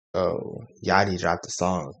Oh, Yachty dropped a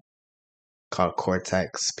song called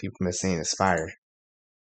Cortex. People been saying it's fire.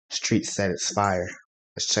 Street said it's fire.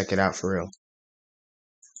 Let's check it out for real.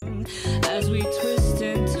 As we twist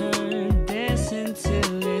and turn, dancing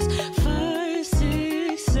till it's 5,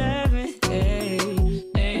 6, 7, 8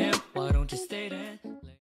 a.m. Why don't you stay there?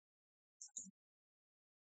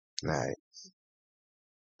 Alright.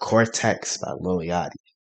 Cortex by Lil Yachty.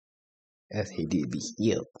 FADB.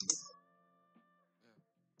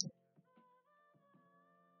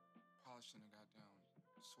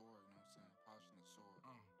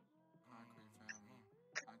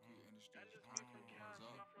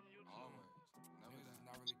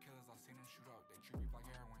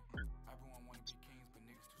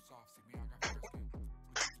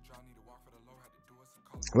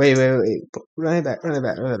 Wait. Run it back.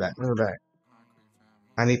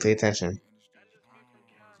 I need to pay attention.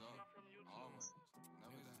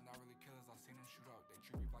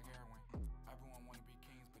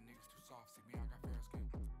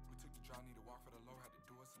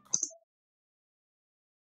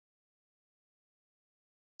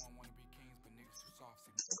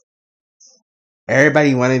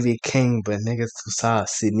 Everybody want to be king, but niggas too soft.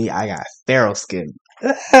 See me, I got feral skin.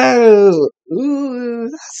 Oh, ooh,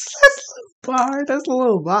 that's a little bar. That's a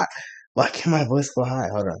little bar. Why can't my voice go high?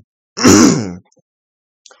 Hold on.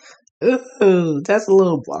 Ooh, that's a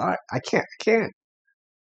little bar. I can't.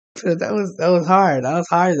 That was hard. That was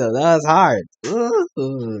hard though. That was hard. Ooh,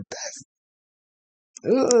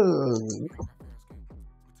 ooh.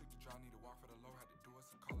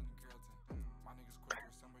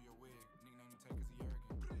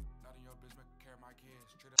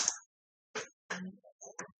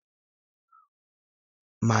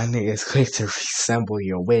 My nigga is quick to resemble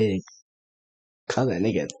your wig. Call that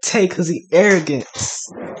nigga Tay cause he arrogant.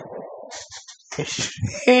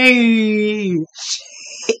 Hey,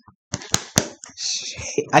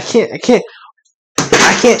 I can't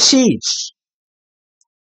sheesh.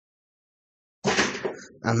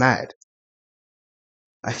 I'm mad.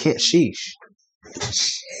 I can't sheesh.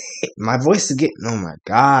 My voice is getting, oh my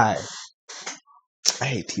god. I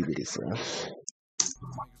hate puberty, bro.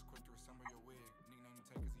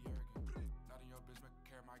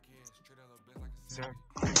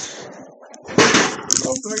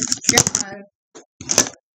 Oh my god.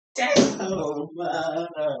 Damn.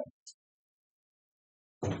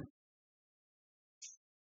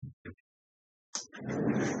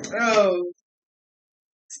 Bro,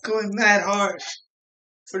 it's going mad hard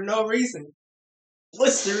for no reason.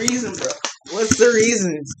 What's the reason, bro? What's the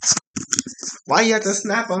reason? Why you have to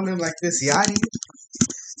snap on him like this, Yachty?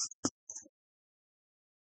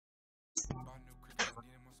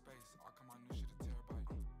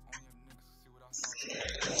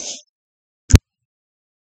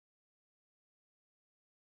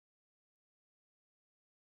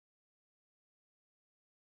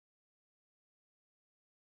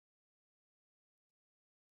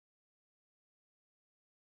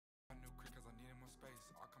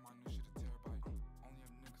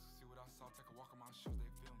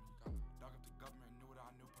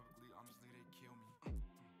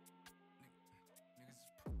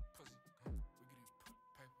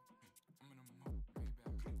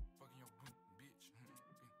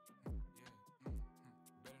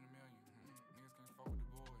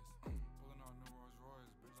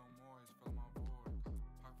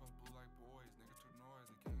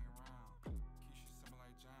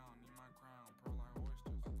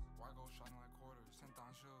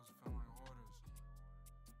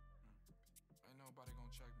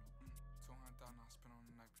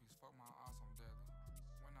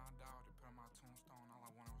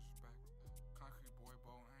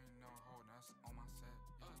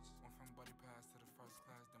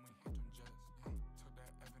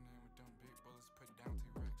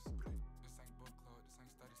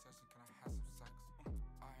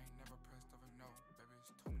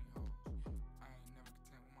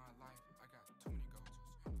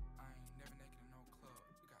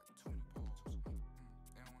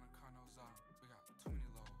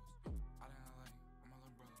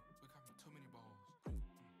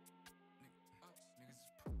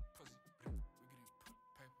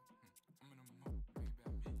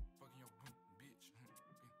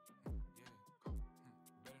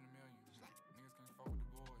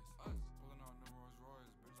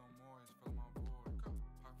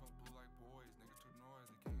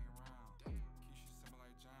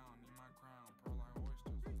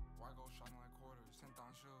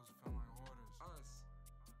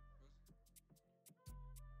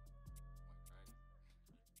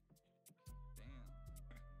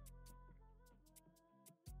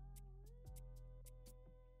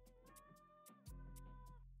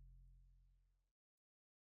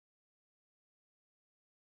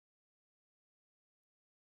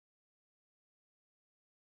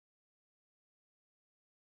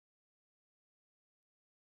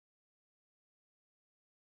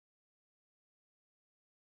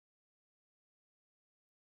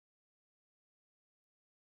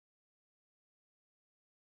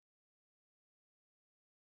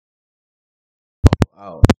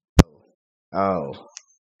 Oh, oh,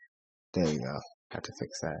 there you go. Have to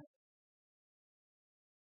fix that.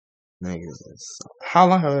 Niggas how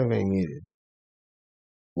long have I been muted?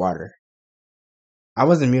 Water. I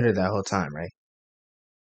wasn't muted that whole time, right?